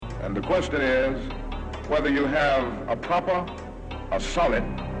And the question is whether you have a proper, a solid,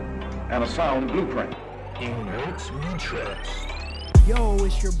 and a sound blueprint. In Hertz We Trust. Yo,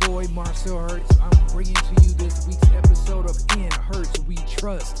 it's your boy Marcel Hertz. I'm bringing to you this week's episode of In Hertz We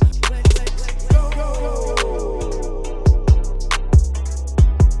Trust. Let's go!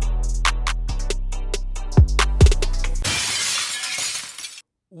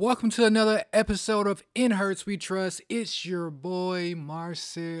 Welcome to another episode of In Hertz We Trust. It's your boy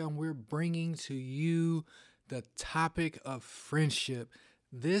Marcel, and we're bringing to you the topic of friendship.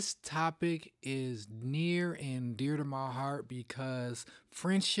 This topic is near and dear to my heart because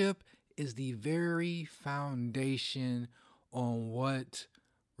friendship is the very foundation on what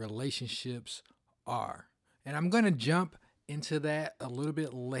relationships are. And I'm going to jump into that a little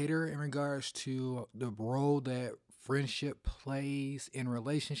bit later in regards to the role that friendship plays in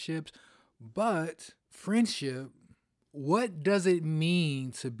relationships. But friendship, what does it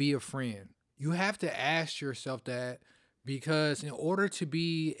mean to be a friend? You have to ask yourself that, because in order to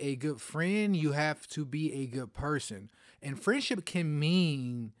be a good friend, you have to be a good person. And friendship can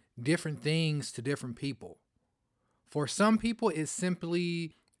mean different things to different people. For some people, it's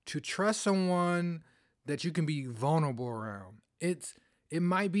simply to trust someone that you can be vulnerable around. It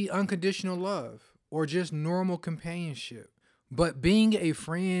might be unconditional love or just normal companionship. But being a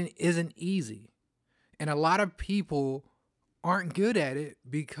friend isn't easy. And a lot of people aren't good at it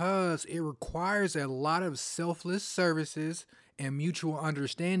because it requires a lot of selfless services and mutual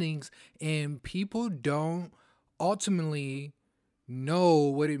understandings, and people don't ultimately know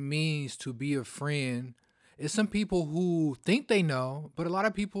what it means to be a friend. It's some people who think they know, but a lot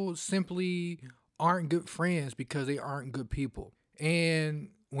of people simply aren't good friends because they aren't good people.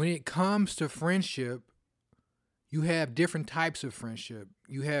 And when it comes to friendship, you have different types of friendship.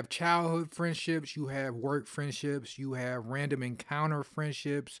 You have childhood friendships, you have work friendships, you have random encounter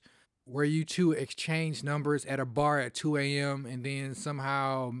friendships where you two exchange numbers at a bar at 2 a.m. and then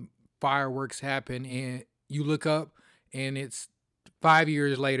somehow fireworks happen and you look up and it's 5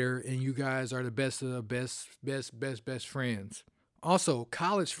 years later and you guys are the best of the best friends. Also,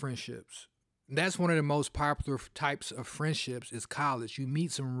 college friendships. That's one of the most popular types of friendships is college. You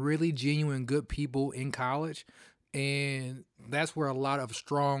meet some really genuine good people in college, and that's where a lot of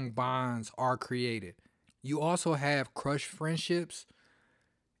strong bonds are created. You also have crush friendships,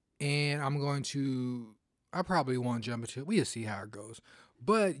 and I probably won't jump into it. We'll see how it goes.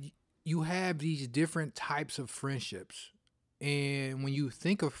 But you have these different types of friendships. And when you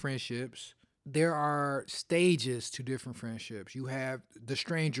think of friendships, there are stages to different friendships. You have the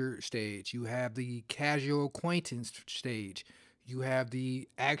stranger stage. You have the casual acquaintance stage. You have the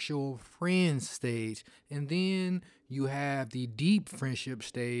actual friend stage. And then you have the deep friendship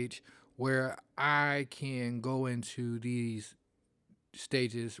stage where I can go into these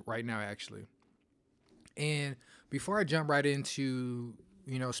stages right now, actually. And before I jump right into,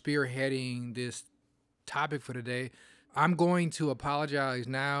 spearheading this topic for today, I'm going to apologize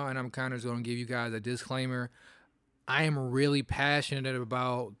now, and I'm kind of going to give you guys a disclaimer. I am really passionate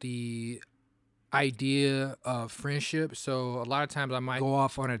about the idea of friendship, so a lot of times I might go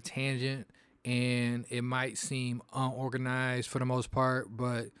off on a tangent, and it might seem unorganized for the most part,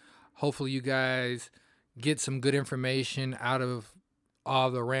 but hopefully you guys get some good information out of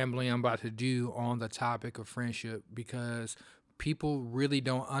all the rambling I'm about to do on the topic of friendship, because people really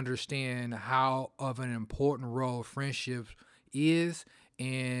don't understand how of an important role friendship is.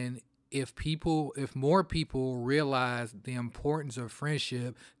 And if more people realize the importance of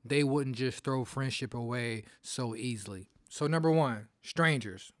friendship, they wouldn't just throw friendship away so easily. So number one,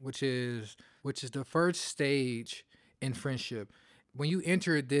 strangers, which is the first stage in friendship. When you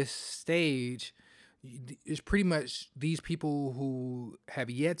enter this stage, it's pretty much these people who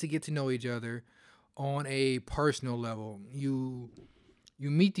have yet to get to know each other on a personal level. You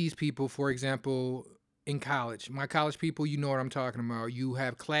meet these people, for example, in college. My college people, you know what I'm talking about. You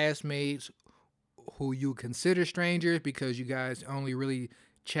have classmates who you consider strangers because you guys only really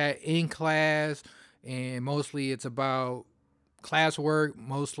chat in class, and mostly it's about classwork.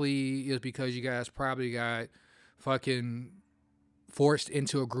 Mostly is because you guys probably got fucking forced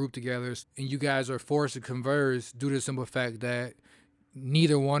into a group together, and you guys are forced to converse due to the simple fact that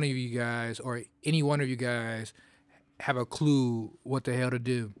neither one of you guys or any one of you guys have a clue what the hell to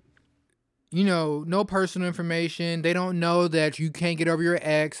do. No personal information. They don't know that you can't get over your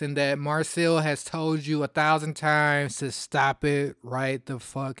ex and that Marcel has told you 1,000 times to stop it right the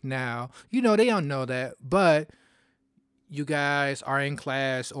fuck now. They don't know that, but you guys are in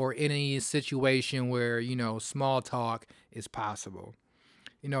class or in any situation where, small talk is possible.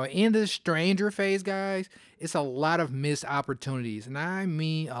 In the stranger phase, guys, it's a lot of missed opportunities. And I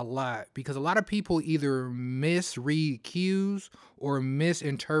mean a lot, because a lot of people either misread cues or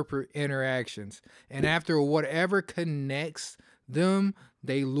misinterpret interactions. And after whatever connects them,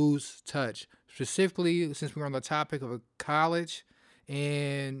 they lose touch. Specifically, since we're on the topic of college,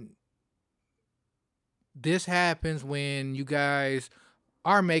 and this happens when you guys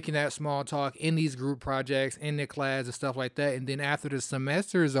are making that small talk in these group projects, in the class and stuff like that. And then after the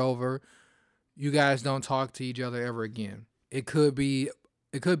semester is over, you guys don't talk to each other ever again. It could be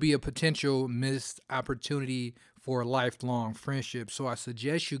a potential missed opportunity for a lifelong friendship. So I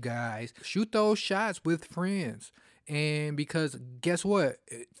suggest you guys shoot those shots with friends. And because guess what?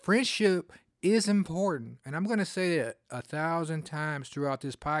 Friendship is important. And I'm going to say that 1,000 times throughout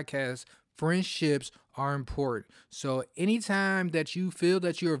this podcast. Friendships are important. So anytime that you feel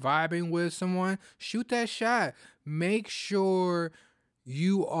that you're vibing with someone, shoot that shot. Make sure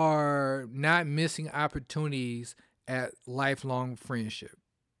you are not missing opportunities at lifelong friendship.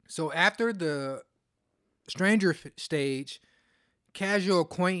 So after the stranger stage, casual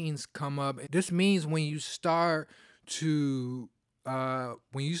acquaintance come up. This means when you start to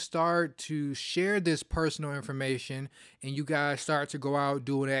share this personal information and you guys start to go out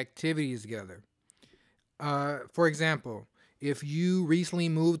doing activities together. For example, if you recently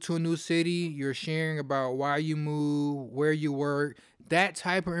moved to a new city, you're sharing about why you moved, where you work. That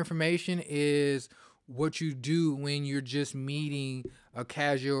type of information is what you do when you're just meeting a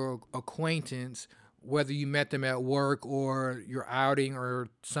casual acquaintance, whether you met them at work or you're outing or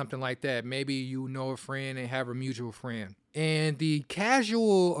something like that. Maybe you know a friend and have a mutual friend. And the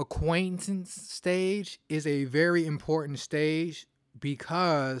casual acquaintance stage is a very important stage,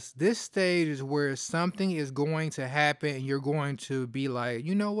 because this stage is where something is going to happen and you're going to be like,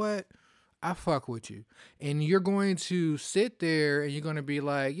 you know what? I fuck with you. And you're going to sit there and you're going to be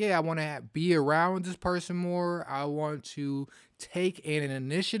like, yeah, I want to be around this person more. I want to take an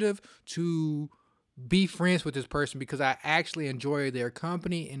initiative to be friends with this person because I actually enjoy their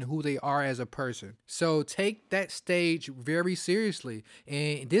company and who they are as a person. So take that stage very seriously.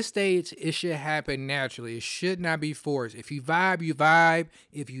 And this stage, it should happen naturally. It should not be forced. If you vibe, you vibe.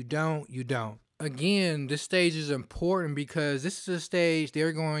 If you don't, you don't. Again, this stage is important because this is a stage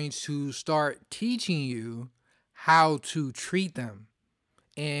they're going to start teaching you how to treat them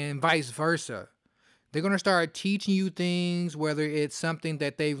and vice versa. They're going to start teaching you things, whether it's something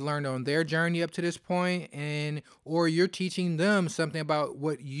that they've learned on their journey up to this point, or you're teaching them something about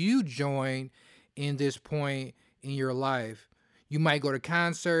what you joined in this point in your life. You might go to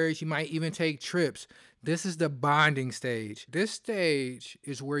concerts, you might even take trips. This is the bonding stage. This stage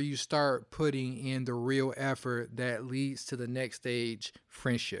is where you start putting in the real effort that leads to the next stage,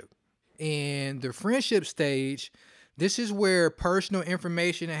 friendship. And the friendship stage, this is where personal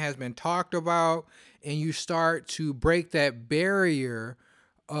information has been talked about and you start to break that barrier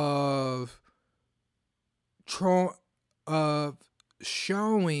of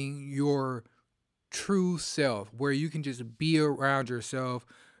showing your true self, where you can just be around yourself.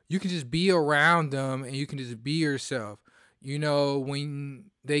 You can just be around them and you can just be yourself. When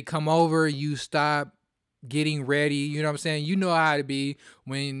they come over, you stop getting ready. You know what I'm saying? You know how to be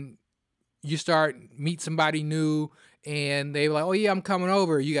when you meet somebody new and they like, oh yeah, I'm coming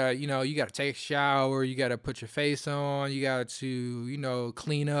over. You gotta take a shower. You gotta put your face on. You got to,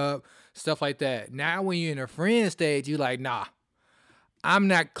 clean up, stuff like that. Now when you're in a friend stage, you like, nah, I'm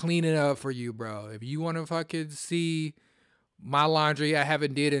not cleaning up for you, bro. If you want to fucking see my laundry I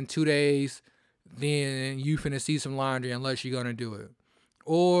haven't did in 2 days, then you finna see some laundry unless you're gonna do it.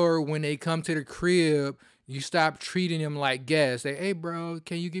 Or when they come to the crib, you stop treating them like guests. Say, hey, bro,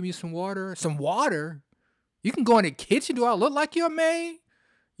 can you give me some water? Some water? You can go in the kitchen. Do I look like your maid?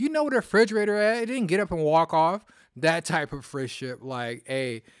 You know where the refrigerator at. It didn't get up and walk off. That type of friendship. Like,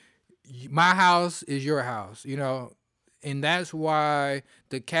 hey, my house is your house, And that's why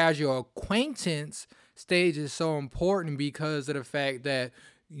the casual acquaintance stage is so important, because of the fact that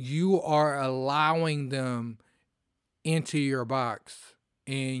you are allowing them into your box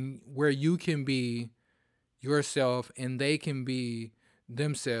and where you can be yourself and they can be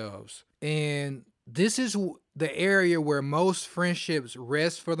themselves. And this is the area where most friendships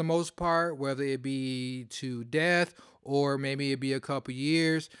rest for the most part, whether it be to death or maybe it be a couple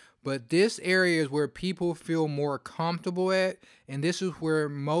years. But this area is where people feel more comfortable at. And this is where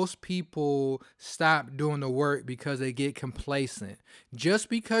most people stop doing the work because they get complacent. Just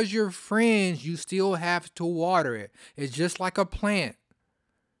because you're friends, you still have to water it. It's just like a plant.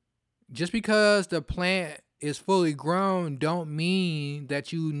 Just because the plant is fully grown don't mean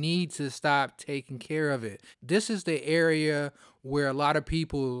that you need to stop taking care of it. This is the area where a lot of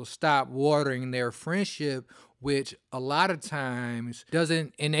people stop watering their friendship, which a lot of times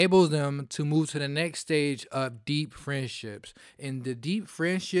doesn't enable them to move to the next stage of deep friendships. And the deep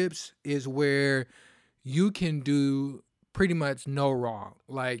friendships is where you can do pretty much no wrong.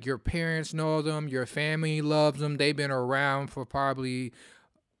 Like your parents know them, your family loves them, they've been around for probably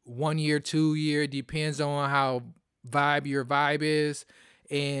 1 year, 2 year, depends on how your vibe is.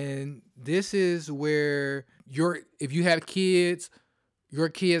 And this is where if you have kids, your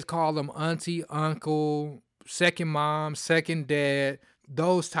kids call them auntie, uncle, second mom, second dad,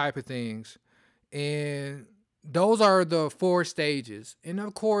 those type of things. And those are the 4 stages. And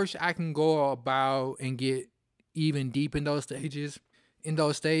of course, I can go about and get even deep in those stages,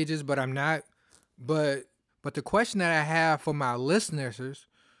 but I'm not. But the question that I have for my listeners,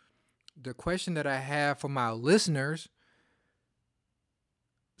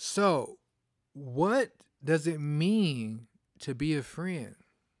 so what does it mean to be a friend?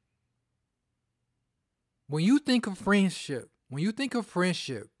 When you think of friendship,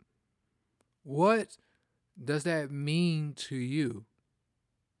 what does that mean to you?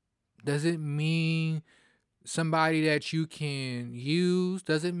 Does it mean somebody that you can use?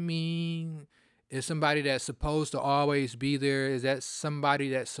 Does it mean is somebody that's supposed to always be there? Is that somebody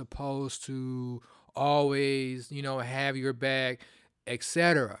that's supposed to always, have your back,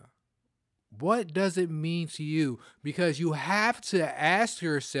 etc.? What does it mean to you? Because you have to ask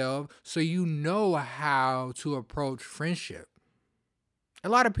yourself so you know how to approach friendship. A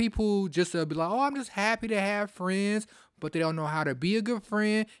lot of people just be like, oh, I'm just happy to have friends, but they don't know how to be a good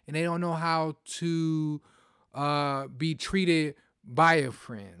friend, and they don't know how to be treated by a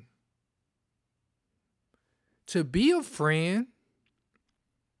friend. To be a friend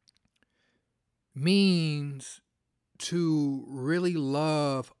means to really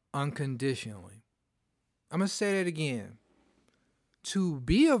love unconditionally. I'm going to say that again. To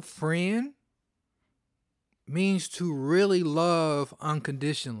be a friend means to really love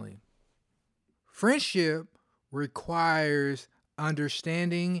unconditionally. Friendship requires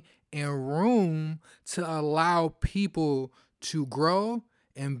understanding and room to allow people to grow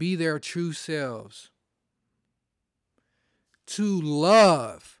and be their true selves. To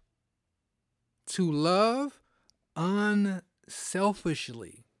love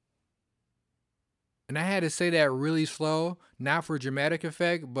unselfishly. And I had to say that really slow, not for dramatic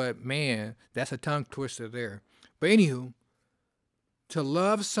effect, but man, that's a tongue twister there. But anywho, to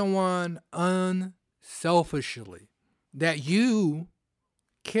love someone unselfishly, that you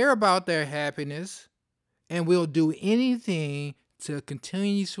care about their happiness and will do anything to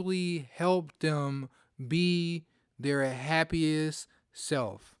continuously help them be their happiest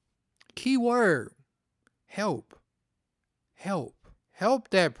self. Key word, help. Help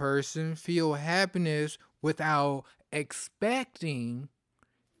that person feel happiness without expecting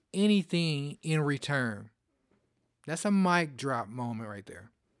anything in return. That's a mic drop moment right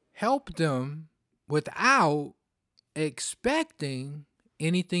there. Help them without expecting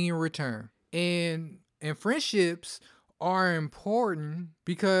anything in return. And friendships are important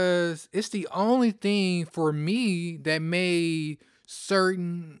because it's the only thing for me that made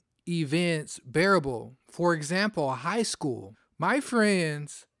certain events bearable. For example, high school. My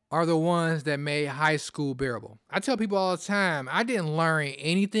friends are the ones that made high school bearable. I tell people all the time, I didn't learn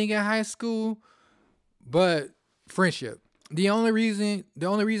anything in high school but friendship. The only reason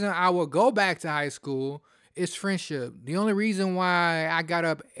I will go back to high school is friendship. The only reason why I got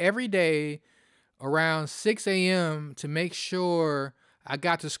up every day around 6 a.m. to make sure I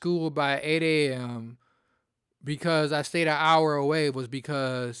got to school by 8 a.m. because I stayed an hour away was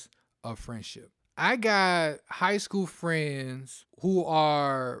because of friendship. I got high school friends who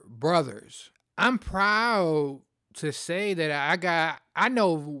are brothers. I'm proud to say that I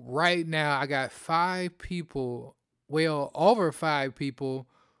know right now I got 5 people, well, over 5 people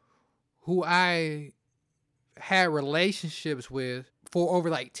who I had relationships with for over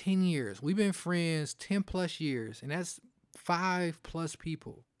like 10 years. We've been friends 10 plus years, and that's 5 plus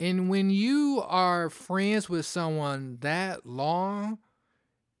people. And when you are friends with someone that long,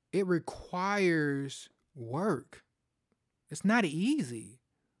 it requires work. It's not easy.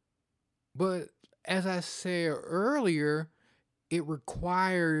 But as I said earlier, it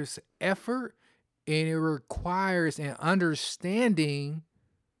requires effort and it requires an understanding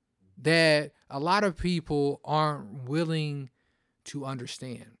that a lot of people aren't willing to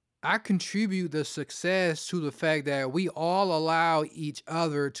understand. I contribute the success to the fact that we all allow each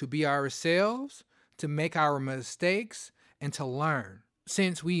other to be ourselves, to make our mistakes, and to learn.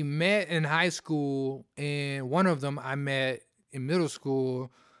 Since we met in high school, and one of them I met in middle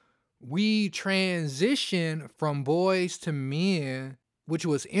school, we transitioned from boys to men, which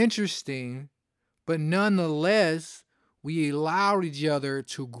was interesting, but nonetheless, we allowed each other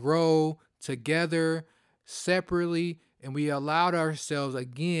to grow together separately, and we allowed ourselves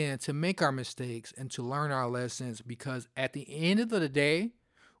again to make our mistakes and to learn our lessons, because at the end of the day,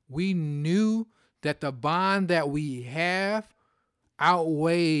 we knew that the bond that we have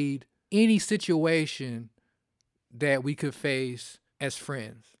outweighed any situation that we could face as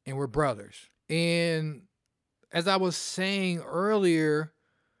friends, and we're brothers. And as I was saying earlier,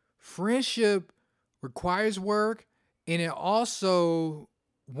 friendship requires work, and it also,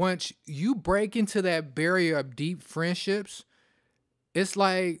 once you break into that barrier of deep friendships, it's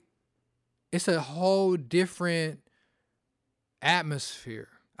like it's a whole different atmosphere.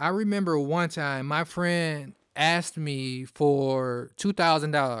 I remember one time my friend asked me for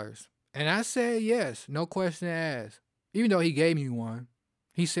 $2,000, and I said yes, no question asked. Even though he gave me one,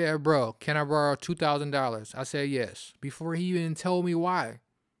 he said, "Bro, can I borrow $2,000?" I said yes, before he even told me why.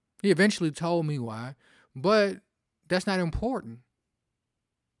 He eventually told me why, but that's not important.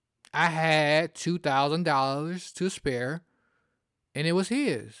 I had $2,000 to spare, and it was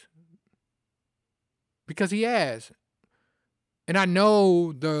his because he asked. And I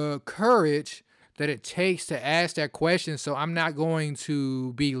know the courage that it takes to ask that question, so I'm not going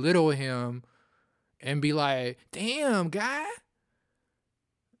to belittle him and be like, "Damn, guy,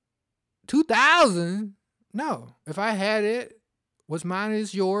 2,000?" No, if I had it, what's mine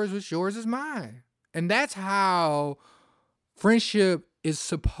is yours, what's yours is mine. And that's how friendship is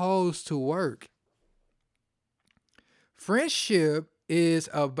supposed to work. Friendship is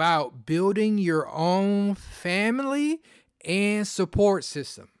about building your own family and support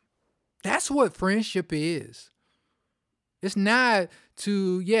system. That's what friendship is. It's not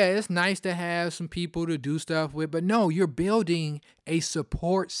it's nice to have some people to do stuff with, but no, you're building a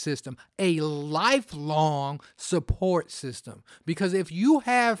support system, a lifelong support system. Because if you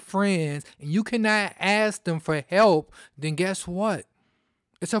have friends and you cannot ask them for help, then guess what?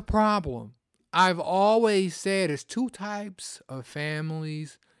 It's a problem. I've always said there's two types of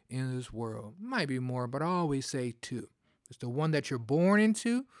families in this world. Might be more, but I always say two. It's the one that you're born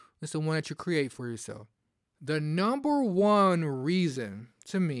into, it's the one that you create for yourself. The number one reason,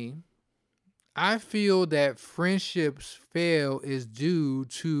 to me, I feel that friendships fail is due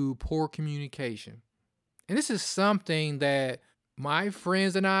to poor communication. And this is something that my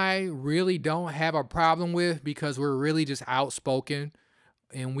friends and I really don't have a problem with, because we're really just outspoken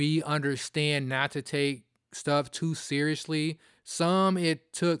and we understand not to take stuff too seriously. Some,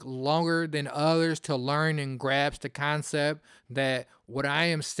 it took longer than others to learn and grasp the concept that what I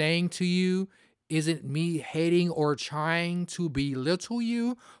am saying to you isn't me hating or trying to belittle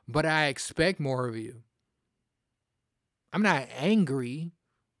you, but I expect more of you. I'm not angry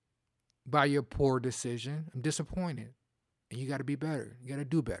by your poor decision. I'm disappointed. And you got to be better. You got to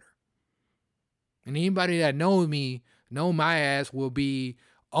do better. And anybody that knows me, know my ass will be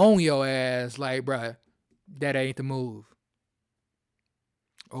on your ass like, bruh, that ain't the move.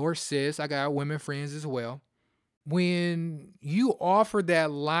 Or sis, I got women friends as well. When you offer that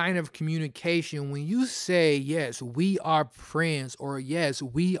line of communication, when you say, yes, we are friends, or yes,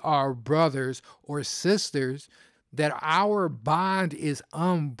 we are brothers or sisters, that our bond is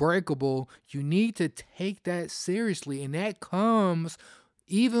unbreakable, you need to take that seriously. And that comes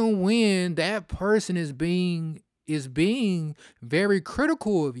even when that person is being very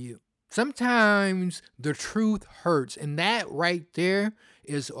critical of you. Sometimes the truth hurts, and that right there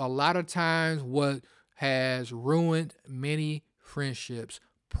is a lot of times what has ruined many friendships.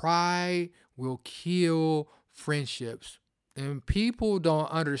 Pride will kill friendships. And people don't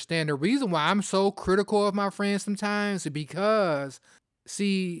understand. The reason why I'm so critical of my friends sometimes is because,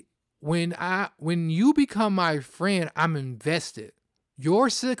 see, when you become my friend, I'm invested. Your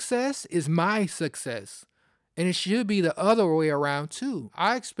success is my success. And it should be the other way around too.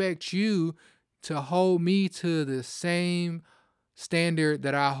 I expect you to hold me to the same standard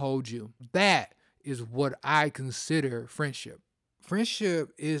that I hold you. That is what I consider friendship.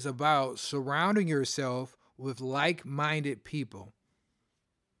 Friendship is about surrounding yourself with like-minded people.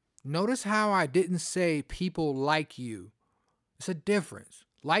 Notice how I didn't say people like you. It's a difference.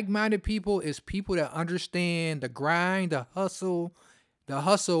 Like-minded people is people that understand the grind, the hustle,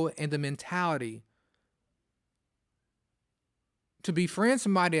 and the mentality. To befriend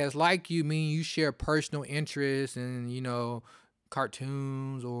somebody that's like you means you share personal interests and,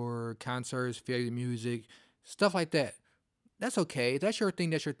 cartoons or concerts, favorite music, stuff like that. That's okay. That's your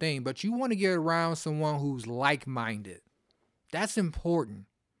thing. That's your thing. But you want to get around someone who's like-minded. That's important.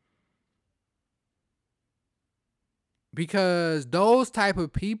 Because those type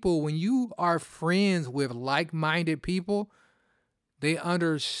of people, when you are friends with like-minded people, they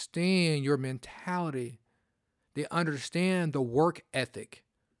understand your mentality. They understand the work ethic.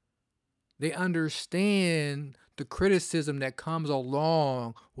 They understand the criticism that comes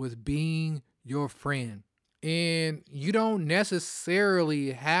along with being your friend. And you don't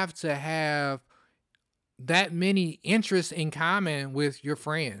necessarily have to have that many interests in common with your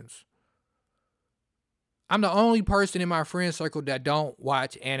friends. I'm the only person in my friend circle that don't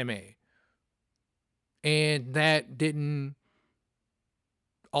watch anime. And that didn't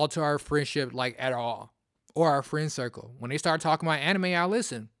alter our friendship like at all. Or our friend circle. When they start talking about anime, I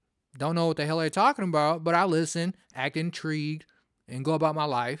listen. Don't know what the hell they're talking about, but I listen, act intrigued, and go about my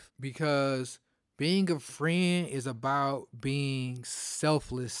life, because being a friend is about being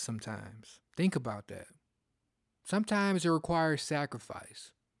selfless sometimes. Think about that. Sometimes it requires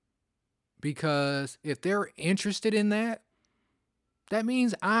sacrifice, because if they're interested in that, that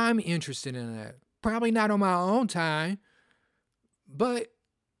means I'm interested in that. Probably not on my own time, but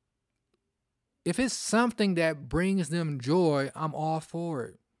if it's something that brings them joy, I'm all for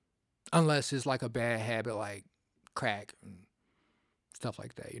it. Unless it's like a bad habit like crack and stuff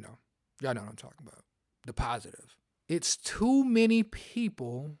like that, Y'all know what I'm talking about. The positive. It's too many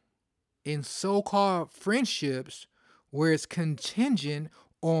people in so-called friendships where it's contingent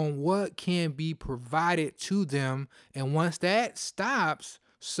on what can be provided to them. And once that stops,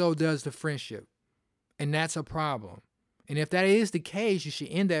 so does the friendship. And that's a problem. And if that is the case, you should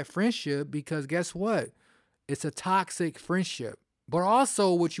end that friendship, because guess what? It's a toxic friendship. But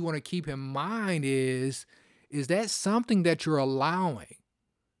also what you want to keep in mind is that something that you're allowing?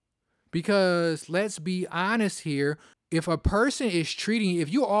 Because let's be honest here, if a person is if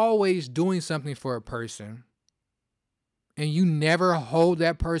you're always doing something for a person and you never hold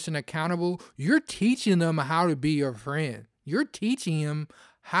that person accountable, you're teaching them how to be your friend. You're teaching them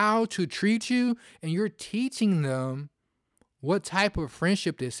how to treat you, and you're teaching them what type of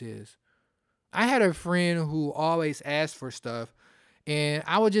friendship this is. I had a friend who always asked for stuff, and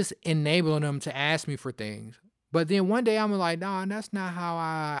I was just enabling them to ask me for things. But then one day I'm like, no, that's not how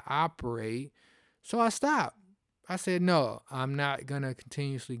I operate. So I stopped. I said, no, I'm not going to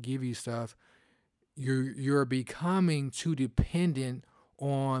continuously give you stuff. You're becoming too dependent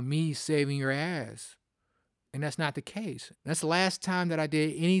on me saving your ass. And that's not the case. That's the last time that I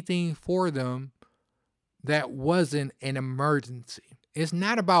did anything for them that wasn't an emergency. It's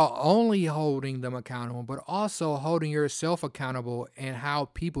not about only holding them accountable, but also holding yourself accountable, and how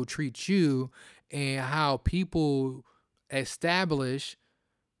people treat you and how people establish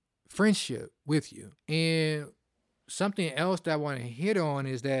friendship with you. And something else that I want to hit on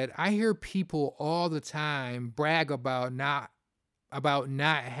is that I hear people all the time brag about not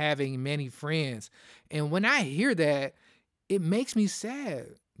having many friends. And when I hear that, it makes me sad.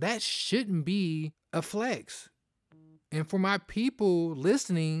 That shouldn't be a flex. And for my people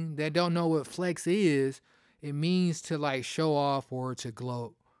listening that don't know what flex is, it means to like show off or to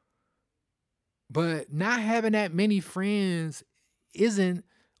gloat. But not having that many friends isn't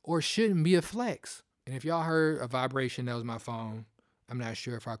or shouldn't be a flex. And if y'all heard a vibration, that was my phone. I'm not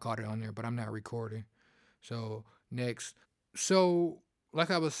sure if I caught it on there, but I'm not recording. So next. So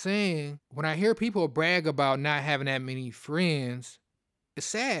like I was saying, when I hear people brag about not having that many friends, it's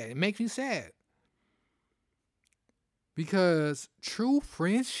sad. It makes me sad. Because true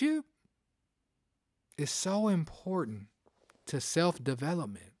friendship is so important to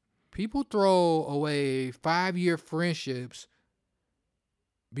self-development. People throw away 5-year friendships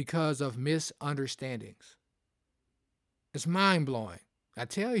because of misunderstandings. It's mind-blowing. I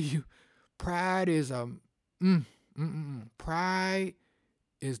tell you, pride is pride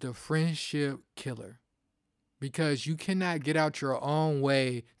is the friendship killer. Because you cannot get out your own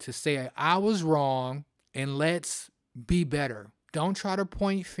way to say, I was wrong and let's be better. Don't try to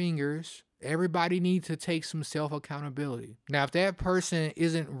point fingers. Everybody needs to take some self-accountability. Now, if that person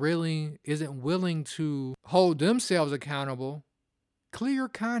isn't willing to hold themselves accountable, clear your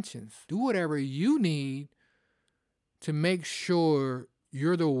conscience. Do whatever you need to make sure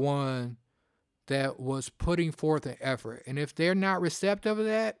you're the one that was putting forth an effort. And if they're not receptive of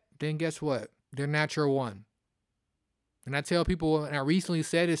that, then guess what? They're not your one. And I tell people, and I recently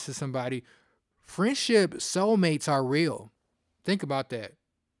said this to somebody, friendship soulmates are real. Think about that.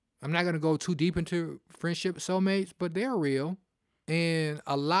 I'm not going to go too deep into friendship soulmates, but they're real. And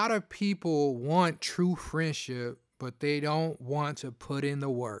a lot of people want true friendship, but they don't want to put in the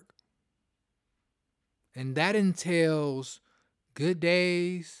work. And that entails good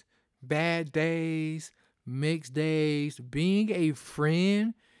days, bad days, mixed days. Being a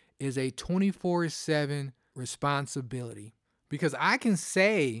friend is a 24/7 responsibility. Because I can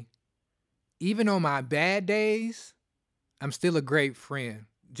say, even on my bad days, I'm still a great friend.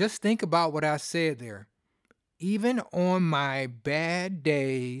 Just think about what I said there. Even on my bad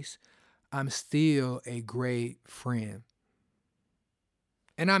days, I'm still a great friend.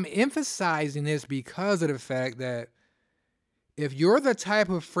 And I'm emphasizing this because of the fact that if you're the type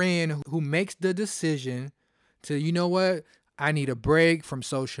of friend who makes the decision to, you know what, I need a break from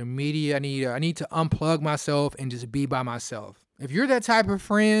social media. I need to unplug myself and just be by myself. If you're that type of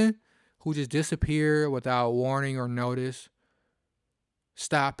friend who just disappear without warning or notice,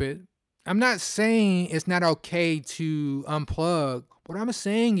 stop it. I'm not saying it's not okay to unplug. What I'm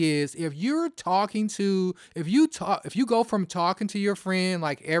saying is if you go from talking to your friend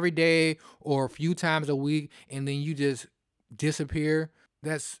like every day or a few times a week and then you just disappear,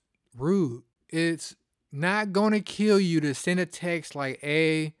 that's rude. It's not going to kill you to send a text like,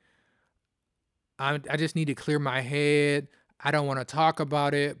 hey, I just need to clear my head. I don't want to talk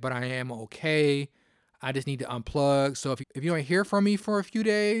about it, but I am okay. I just need to unplug. So if you don't hear from me for a few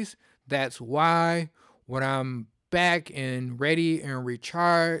days, that's why. When I'm back and ready and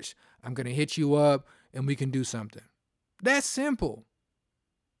recharged, I'm going to hit you up and we can do something. That's simple.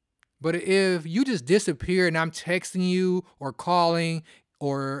 But if you just disappear and I'm texting you or calling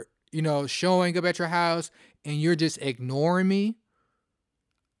or, showing up at your house and you're just ignoring me,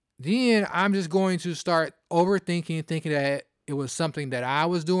 then I'm just going to start overthinking, thinking that it was something that I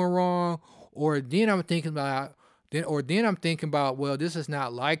was doing wrong, or then I'm thinking about, well, this is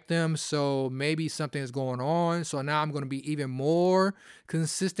not like them, so maybe something is going on. So now I'm going to be even more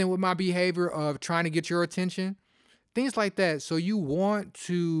consistent with my behavior of trying to get your attention, things like that. So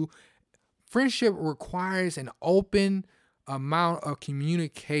friendship requires an open amount of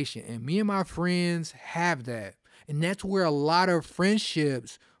communication, and me and my friends have that, and that's where a lot of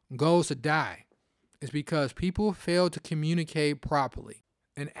friendships goes to die. It's because people fail to communicate properly.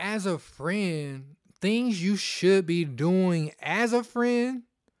 And as a friend, things you should be doing as a friend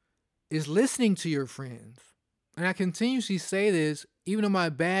is listening to your friends. And I continuously say this, even on my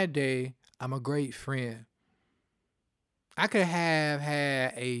bad day, I'm a great friend. I could have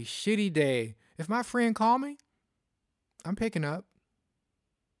had a shitty day. If my friend called me, I'm picking up.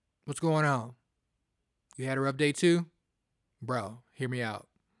 What's going on? You had a rough day too? Bro, hear me out.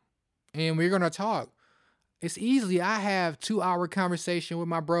 And we're going to talk. It's easily, I have 2-hour conversation with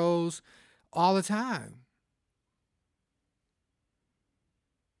my bros all the time.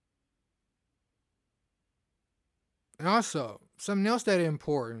 And also, something else that is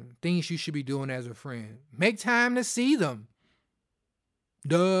important, things you should be doing as a friend. Make time to see them.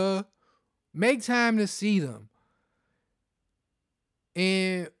 Duh. Make time to see them.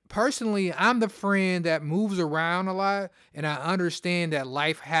 And personally, I'm the friend that moves around a lot, and I understand that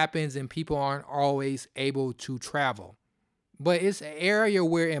life happens and people aren't always able to travel. But it's an area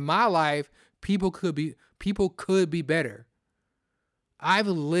where in my life, people could be better. I've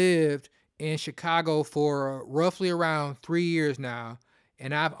lived in Chicago for roughly around 3 years now,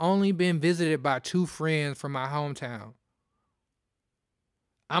 and I've only been visited by 2 friends from my hometown.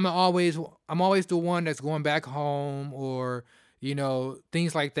 I'm always the one that's going back home or,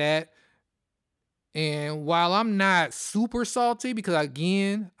 things like that. And while I'm not super salty, because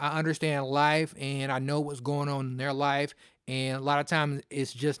again, I understand life and I know what's going on in their life, and a lot of times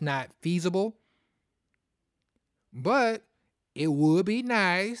it's just not feasible. But it would be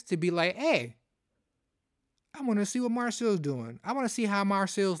nice to be like, hey, I want to see what Marcel's doing. I want to see how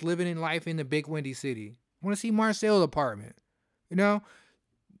Marcel's living in life in the big windy city. I want to see Marcel's apartment,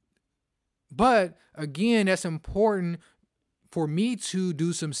 But again, that's important for me to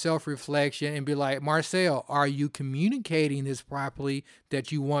do some self-reflection and be like, Marcel, are you communicating this properly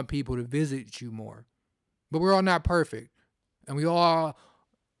that you want people to visit you more? But we're all not perfect. And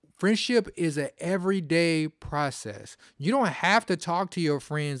friendship is an everyday process. You don't have to talk to your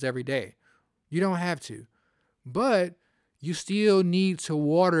friends every day. You don't have to. But you still need to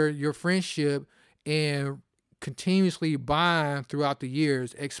water your friendship and continuously bond throughout the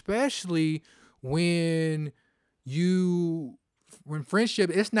years, especially when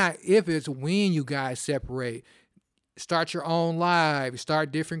friendship, it's not if, it's when you guys separate. Start your own lives,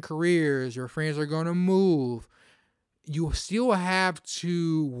 start different careers, your friends are going to move. You still have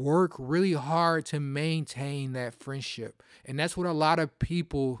to work really hard to maintain that friendship. And that's what a lot of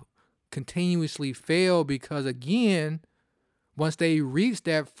people continuously fail, because again, once they reach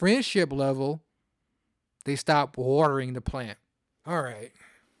that friendship level, they stop watering the plant. All right.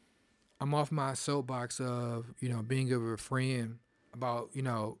 I'm off my soapbox of, being a friend about,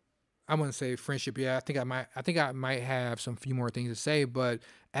 I wouldn't say friendship. Yeah, I think I might have some few more things to say, but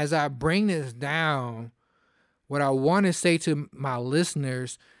as I bring this down, what I want to say to my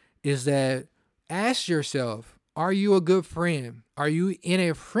listeners is that ask yourself, are you a good friend? Are you in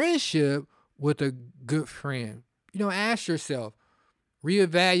a friendship with a good friend? Ask yourself,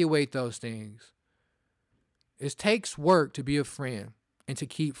 reevaluate those things. It takes work to be a friend and to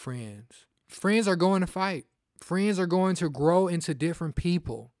keep friends. Friends are going to fight. Friends are going to grow into different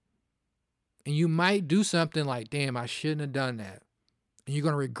people. And you might do something like, damn, I shouldn't have done that. And you're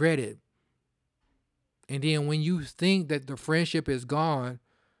going to regret it. And then when you think that the friendship is gone,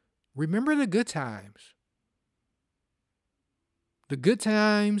 remember the good times. The good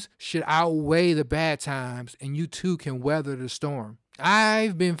times should outweigh the bad times, and you too can weather the storm.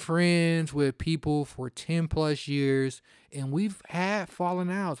 I've been friends with people for 10 plus years, and we've had falling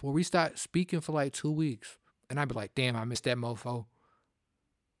outs where we start speaking for like 2 weeks. And I'd be like, damn, I missed that mofo.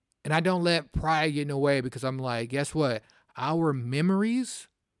 And I don't let pride get in the way because I'm like, guess what? Our memories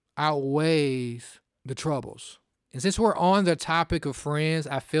outweighs the troubles. And since we're on the topic of friends,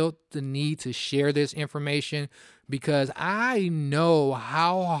 I felt the need to share this information because I know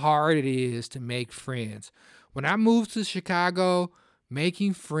how hard it is to make friends. When I moved to Chicago,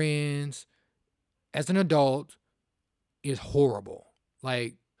 making friends as an adult is horrible.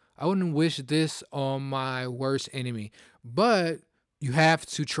 Like, I wouldn't wish this on my worst enemy, but you have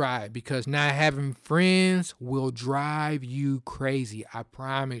to try because not having friends will drive you crazy. I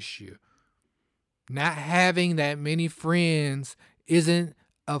promise you. Not having that many friends isn't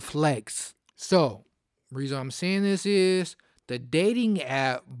a flex. So, the reason I'm saying this is the dating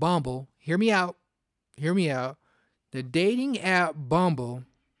app Bumble, hear me out. The dating app Bumble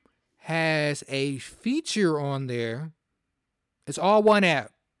has a feature on there. It's all one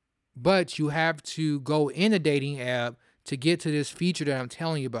app, but you have to go in the dating app to get to this feature that I'm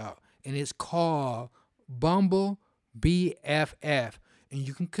telling you about. And it's called Bumble BFF. And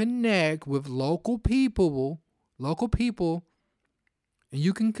you can connect with local people, and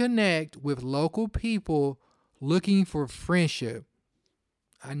you can connect with local people looking for friendship.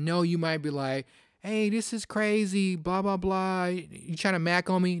 I know you might be like, hey, this is crazy, blah, blah, blah. You trying to mac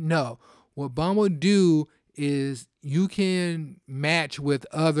on me? No. What Bumble do is you can match with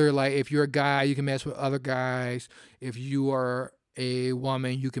other, like if you're a guy, you can match with other guys. If you are a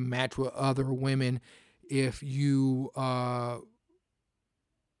woman, you can match with other women. If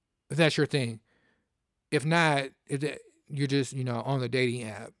that's your thing. If not, you're just, on the dating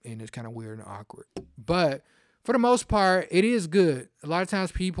app and it's kind of weird and awkward. But for the most part, it is good. A lot of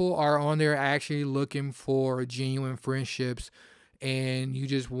times people are on there actually looking for genuine friendships, and you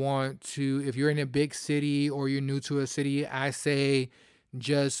just want to, if you're in a big city or you're new to a city, I say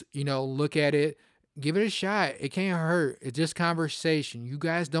just, look at it, give it a shot. It can't hurt. It's just conversation. You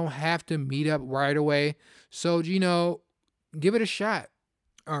guys don't have to meet up right away. So, give it a shot.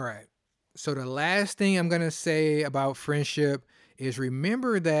 All right. So the last thing I'm going to say about friendship is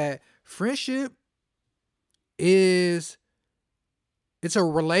remember that friendship it's a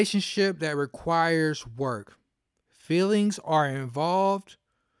relationship that requires work. Feelings are involved,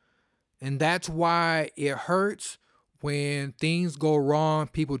 and that's why it hurts when things go wrong.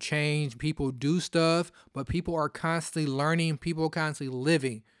 People change, people do stuff, but people are constantly learning, people are constantly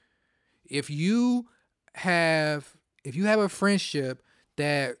living. If you have a friendship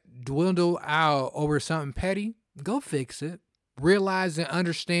that dwindle out over something petty, go fix it. Realize and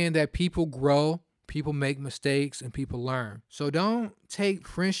understand that people grow, people make mistakes, and people learn. So don't take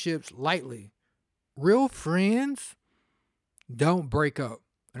friendships lightly. Real friends don't break up.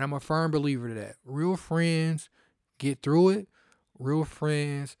 And I'm a firm believer to that. Real friends get through it. Real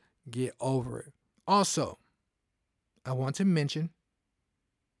friends get over it. Also, I want to mention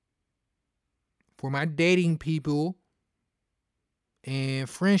for my dating people and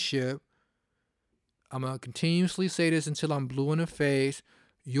friendship, I'm going to continuously say this until I'm blue in the face.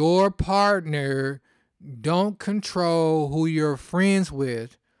 Your partner don't control who you're friends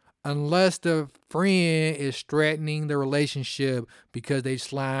with unless the friend is threatening the relationship because they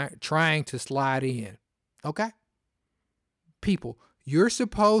trying to slide in. Okay? People, you're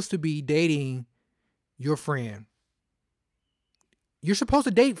supposed to be dating your friend. You're supposed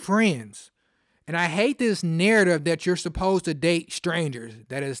to date friends. And I hate this narrative that you're supposed to date strangers.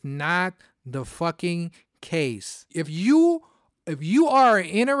 That is not the fucking case. If you are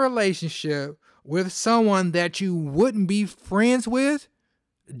in a relationship with someone that you wouldn't be friends with,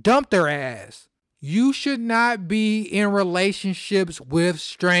 dump their ass. You should not be in relationships with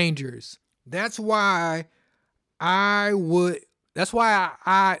strangers. That's why I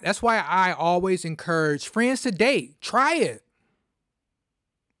always encourage friends to date. Try it.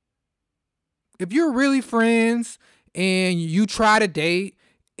 If you're really friends and you try to date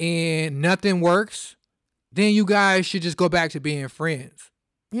and nothing works, then you guys should just go back to being friends.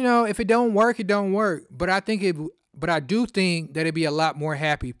 If it don't work, it don't work. But I do think that it'd be a lot more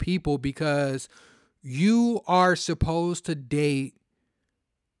happy people because you are supposed to date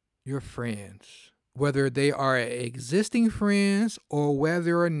your friends, whether they are existing friends or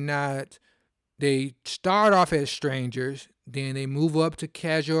whether or not they start off as strangers, then they move up to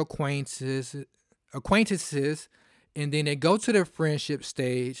casual acquaintances, and then they go to the friendship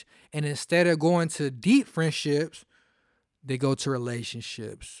stage. And instead of going to deep friendships, they go to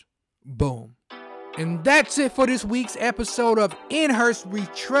relationships. Boom. And that's it for this week's episode of In Hertz We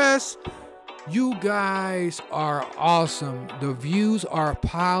Trust. You guys are awesome. The views are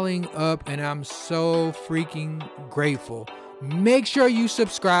piling up and I'm so freaking grateful. Make sure you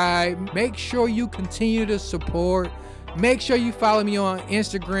subscribe. Make sure you continue to support. Make sure you follow me on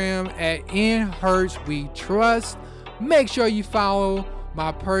Instagram at In Hertz We Trust. Make sure you follow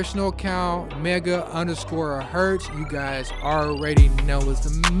my personal account, Mega_Hertz. You guys already know it's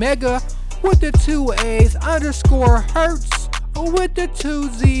the Mega with the 2 A's _Hertz with the 2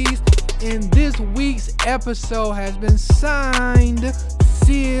 Z's. And this week's episode has been signed,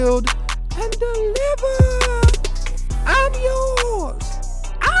 sealed, and delivered.